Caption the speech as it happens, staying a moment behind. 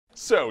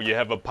So, you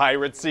have a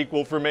pirate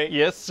sequel for me?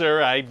 Yes,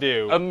 sir, I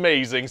do.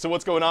 Amazing. So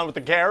what's going on with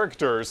the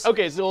characters?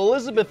 Okay, so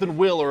Elizabeth and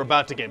Will are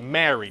about to get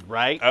married,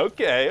 right?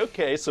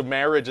 Okay, so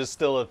marriage is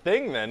still a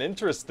thing then.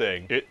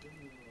 Interesting.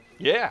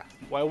 Yeah.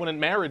 Why wouldn't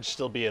marriage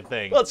still be a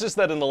thing? Well, it's just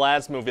that in the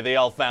last movie they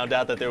all found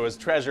out that there was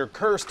treasure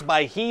cursed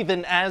by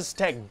heathen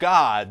Aztec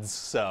gods,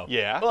 so...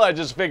 Yeah? Well, I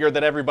just figured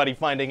that everybody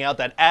finding out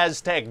that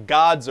Aztec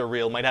gods are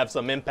real might have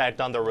some impact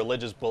on their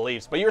religious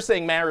beliefs, but you're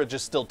saying marriage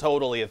is still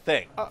totally a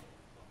thing.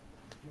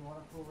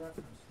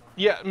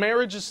 Yeah,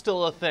 marriage is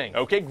still a thing.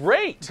 Okay,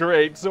 great!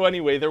 Great. So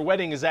anyway, their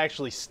wedding is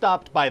actually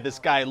stopped by this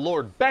guy,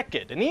 Lord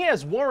Beckett, and he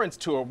has warrants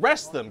to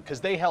arrest them because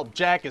they helped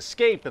Jack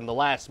escape in the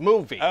last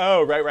movie.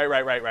 Oh,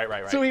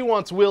 right. So he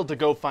wants Will to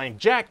go find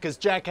Jack because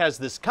Jack has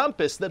this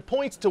compass that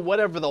points to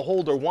whatever the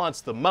holder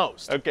wants the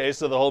most. Okay,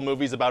 so the whole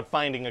movie's about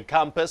finding a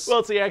compass?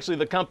 Well, see, actually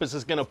the compass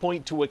is going to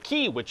point to a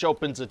key which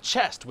opens a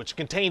chest which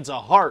contains a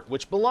heart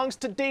which belongs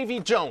to Davy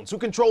Jones, who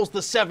controls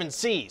the 7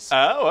 seas.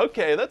 Oh,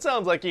 okay, that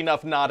sounds like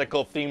enough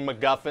nautical-themed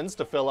MacGuffins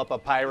to fill up a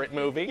pirate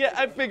movie. Yeah,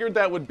 I figured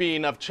that would be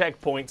enough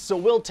checkpoints, so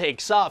Will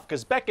takes off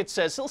because Beckett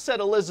says he'll set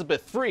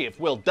Elizabeth free if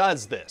Will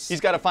does this. He's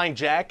got to find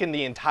Jack in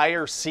the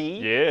entire sea?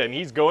 Yeah, and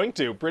he's going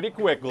to pretty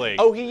quickly.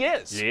 Oh, he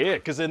is? Yeah,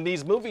 because in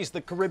these movies,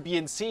 the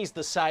Caribbean Sea's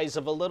the size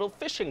of a little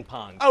fishing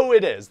pond. Oh,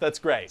 it is. That's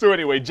great. So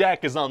anyway,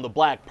 Jack is on the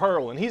Black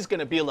Pearl, and he's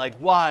gonna be like,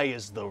 why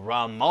is the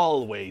rum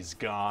always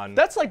gone?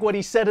 That's like what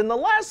he said in the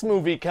last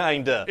movie,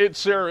 kinda. It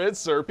sure is,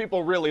 sir.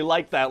 People really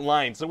like that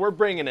line, so we're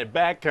bringing it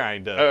back,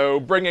 kinda. Oh,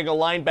 bringing a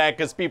line back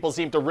because people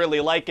seem to really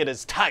like it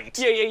is tight.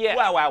 Yeah.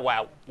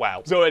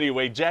 Wow. So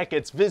anyway, Jack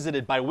gets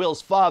visited by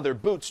Will's father,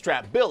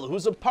 Bootstrap Bill,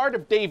 who's a part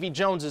of Davy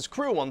Jones's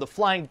crew on the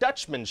Flying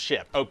Dutchman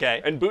ship.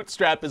 Okay. And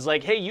Bootstrap is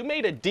like, hey, you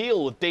made a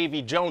deal with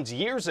Davy Jones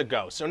years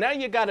ago, so now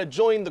you gotta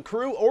join the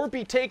crew or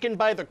be taken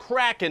by the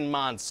Kraken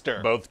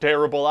monster. Both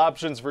terrible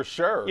options for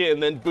sure. Yeah,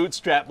 and then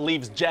Bootstrap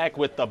leaves Jack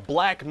with the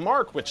black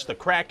mark which the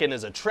Kraken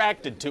is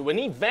attracted to, and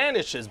he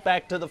vanishes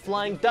back to the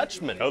Flying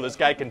Dutchman. Oh, this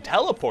guy can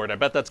teleport. I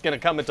bet that's gonna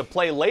come into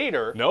play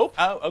later. Nope.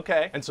 Oh,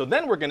 okay. And so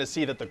then we're gonna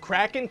see that the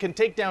Kraken can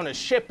take down a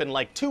ship in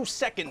like 2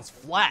 seconds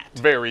flat.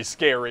 Very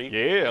scary.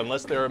 Yeah,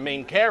 unless there are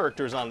main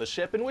characters on the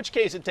ship, in which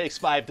case it takes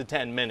 5 to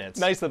 10 minutes.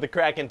 Nice of the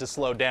Kraken to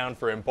slow down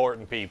for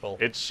important people.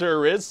 It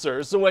sure is,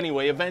 sir. So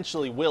anyway,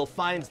 eventually Will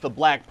finds the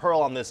Black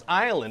Pearl on this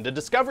island and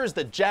discovers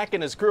that Jack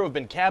and his crew have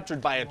been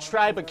captured by a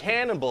tribe of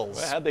cannibals.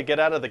 Well, how'd they get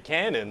out of the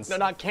cannons? No,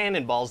 not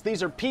cannonballs.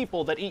 These are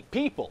people that eat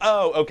people.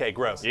 Oh, okay,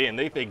 gross. Yeah, and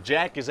they think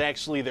Jack is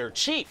actually their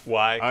chief.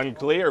 Why?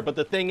 Unclear, but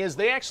the thing is,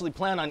 they actually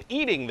plan on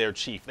eating their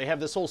chief. They have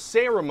this whole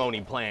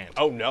ceremony planned.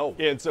 Oh, no.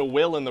 Yeah, and so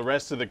Will and the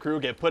rest of the crew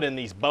get put in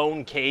these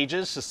bone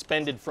cages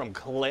suspended from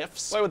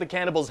cliffs. Why would the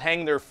cannibals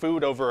hang their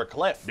food over a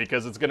cliff?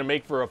 Because it's gonna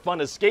make for a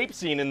fun escape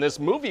scene in this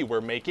movie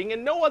we're making,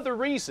 and no other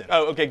reason.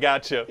 Oh, okay,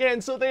 gotcha. Yeah,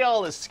 and so they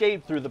all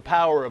escape through the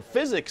power of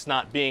physics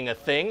not being a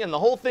thing, and the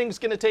whole thing's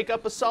gonna take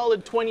up a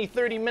solid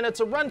 20-30 minutes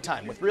of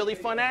runtime with really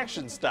fun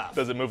action stuff.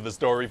 Does it move the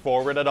story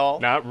forward at all?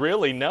 Not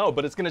really, no,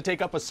 but it's gonna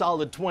take up a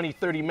solid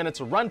 20-30 minutes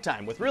of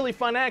runtime with really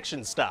fun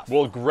action stuff.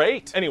 Well,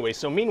 great. Anyway,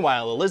 so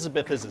meanwhile,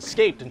 Elizabeth has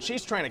escaped, and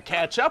she's trying to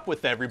catch up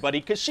with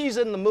everybody because she's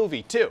in the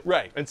movie too.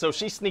 Right. And so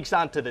she sneaks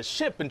onto the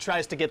ship and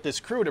tries to get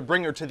this crew to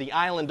bring her to the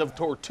island of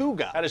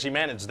Tortuga. How does she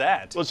manage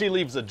that? Well, she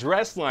leaves a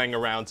dress lying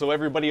around so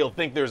everybody will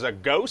think there's a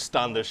ghost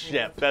on the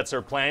ship. That's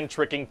her plan,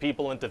 tricking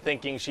people into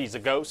thinking she's a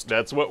ghost?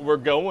 That's what we're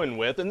going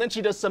with. And then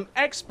she does some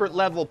expert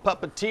level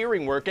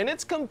puppeteering work, and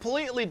it's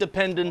completely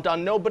dependent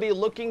on nobody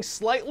looking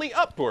slightly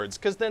upwards,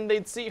 because then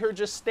they'd see her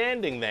just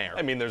standing there.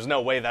 I mean, there's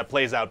no way that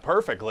plays out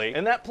perfectly.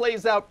 And that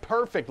plays out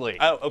perfectly.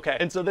 Oh, okay.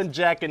 And so then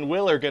Jack and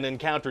Will are gonna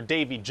encounter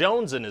Davy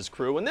Jones and his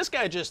crew, and this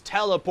guy just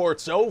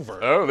teleports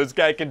over. Oh, this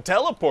guy can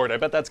teleport. I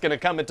bet that's gonna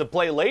come into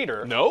play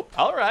later. Nope.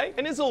 All right.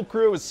 And his whole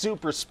crew is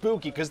super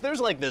spooky because there's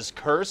like this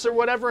curse or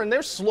whatever, and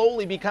they're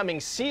slowly becoming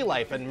sea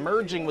life and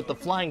merging with the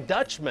Flying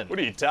Dutchman. What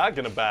are you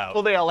talking about?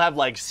 Well, they all have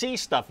like sea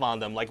stuff on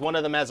them. Like one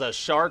of them has a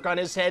shark on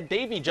his head.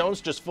 Davy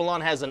Jones just full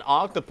on has an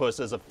octopus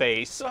as a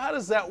face. So how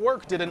does that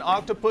work? Did an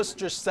octopus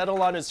just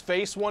settle on his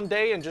face one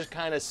day and just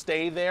kind of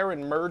stay there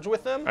and merge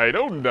with him? I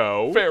don't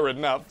know. Fair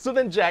enough. So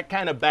then Jack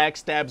kind of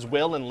backstabs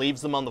Will and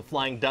leaves them on the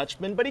Flying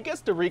Dutchman, but he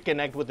gets to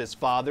reconnect with his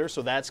father,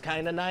 so that's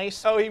kind of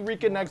nice. Oh, he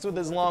reconnects with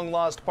his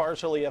long-lost,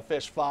 partially a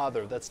fish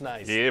father. That's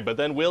nice. Yeah, but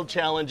then Will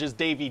challenges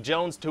Davy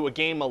Jones to a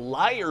game of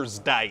liar's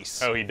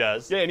dice. Oh, he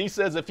does? Yeah, and he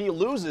says if he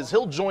loses,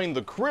 he'll join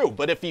the crew,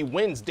 but if he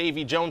wins,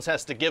 Davy Jones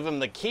has to give him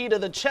the key to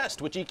the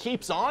chest, which he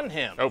keeps on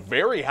him. Oh,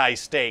 very high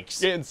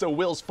stakes. Yeah, and so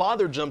Will's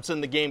father jumps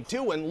in the game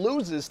too and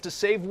loses to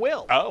save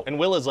Will. Oh. And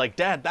Will is like,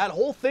 Dad, that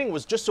whole thing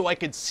was just so I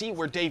could see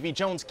where Davy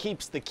Jones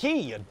keeps the key,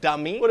 you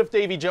dummy. What if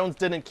Davy Jones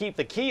didn't keep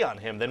the key on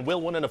him? Then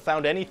Will wouldn't have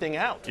found anything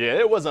out. Yeah,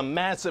 it was a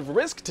massive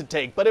risk to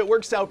take, but it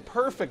works out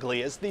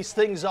perfectly, as these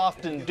things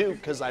often do,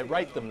 because I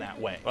write them that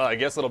way. Well, I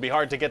guess it'll be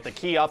hard to get the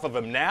key off of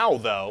him now,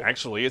 though.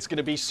 Actually, it's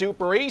gonna be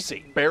super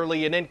easy.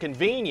 Barely an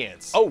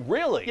inconvenience. Oh,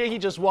 really? Yeah, he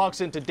just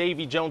walks into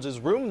Davy Jones's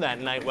room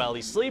that night while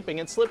he's sleeping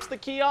and slips the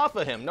key off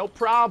of him, no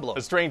problem.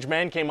 A strange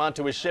man came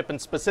onto his ship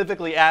and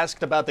specifically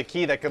asked about the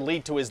key that could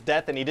lead to his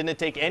death, and he didn't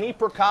take any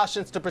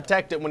precautions to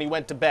protect it when he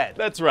went to bed.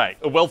 That's right.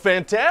 Well,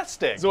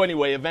 fantastic. So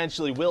anyway,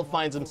 eventually Will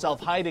finds himself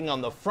hiding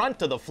on the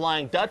front of the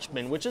Flying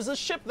Dutchman, which is a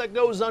ship that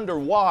goes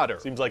underwater.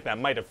 Seems like that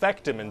might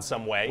affect him in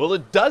some way. Well,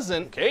 it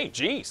doesn't. Okay,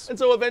 jeez. And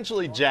so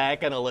eventually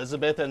Jack and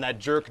Elizabeth and that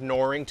jerk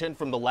Norrington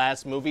from the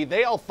last movie,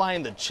 they all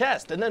find the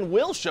chest, and then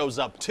Will shows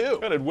up too.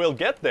 How did Will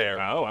get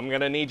there? Oh, I'm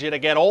gonna need you to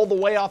get all the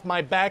way off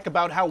my back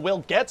about how Will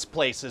gets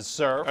places,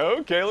 sir.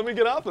 Okay, let me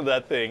get off of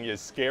that thing, you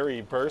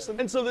scary person.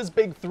 And so this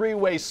big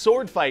three-way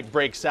sword fight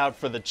breaks out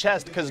for the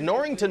chest, because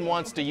Norrington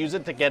wants to use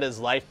it to get his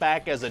life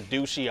back as a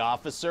douchey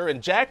officer,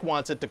 and Jack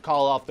wants it to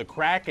call off the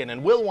Kraken,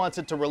 and Will wants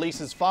it to release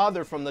his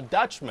father from the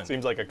Dutchman.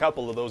 Seems like a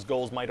couple of those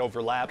goals might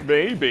overlap.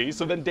 Maybe.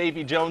 So then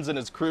Davy Jones and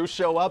his crew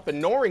show up,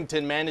 and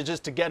Norrington manages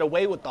to get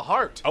away with the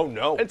heart. Oh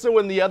no. And so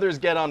when the others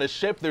get on a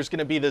ship, there's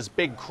gonna be this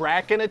big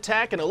Kraken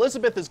attack, and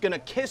Elizabeth is gonna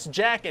kiss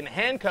Jack and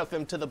handcuff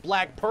him to the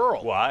Black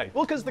Pearl. Why?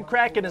 Well, because the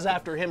Kraken is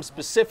after him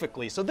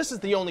specifically, so this is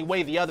the only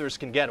way the others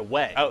can get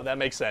away. Oh, that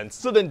makes sense.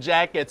 So then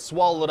Jack gets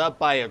swallowed up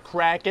by a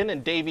Kraken,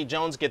 and Davy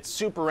Jones gets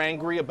super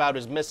angry about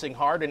his missing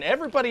heart, and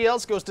everybody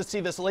else goes to see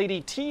this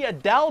lady Tia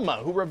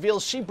Dalma, who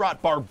reveals she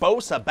brought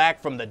Barbossa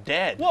back from the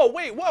dead. Whoa,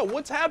 wait, whoa,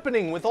 what's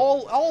happening with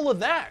all of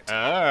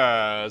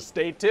that?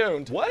 Stay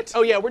tuned. What?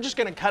 Oh yeah, we're just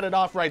gonna cut it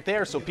off right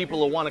there so people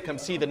will want to come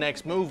see the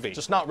next movie.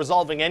 Just not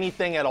resolving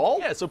anything at all?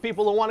 Yeah, so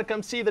people will want to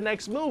come see the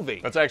next movie.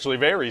 That's actually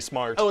very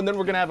smart. Oh, and then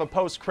we're gonna have a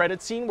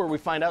post-credit scene where we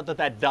find out that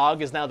that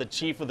dog is now the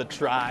chief of the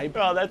tribe.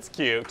 Oh, that's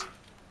cute.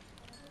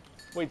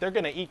 Wait, they're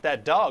gonna eat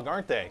that dog,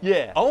 aren't they?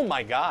 Yeah. Oh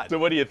my god. So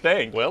what do you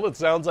think? Well, it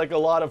sounds like a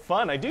lot of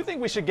fun. I do think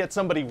we should get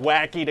somebody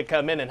wacky to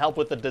come in and help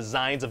with the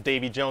designs of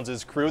Davy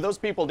Jones's crew. Those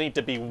people need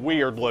to be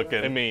weird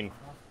looking. I mean,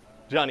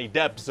 Johnny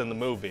Depp's in the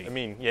movie. I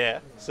mean, yeah,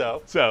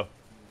 so,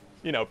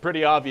 you know,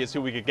 pretty obvious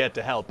who we could get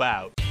to help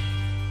out.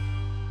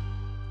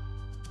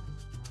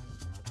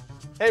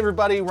 Hey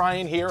everybody,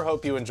 Ryan here.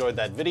 Hope you enjoyed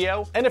that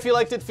video. And if you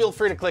liked it, feel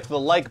free to click the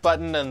like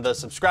button and the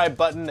subscribe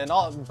button and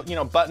all, you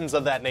know, buttons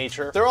of that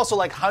nature. There are also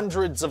like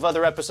hundreds of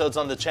other episodes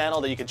on the channel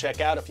that you can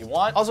check out if you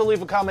want. Also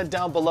leave a comment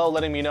down below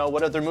letting me know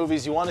what other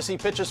movies you want to see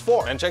pitches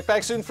for. And check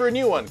back soon for a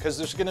new one, because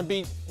there's gonna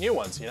be new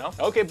ones, you know?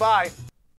 Okay, bye.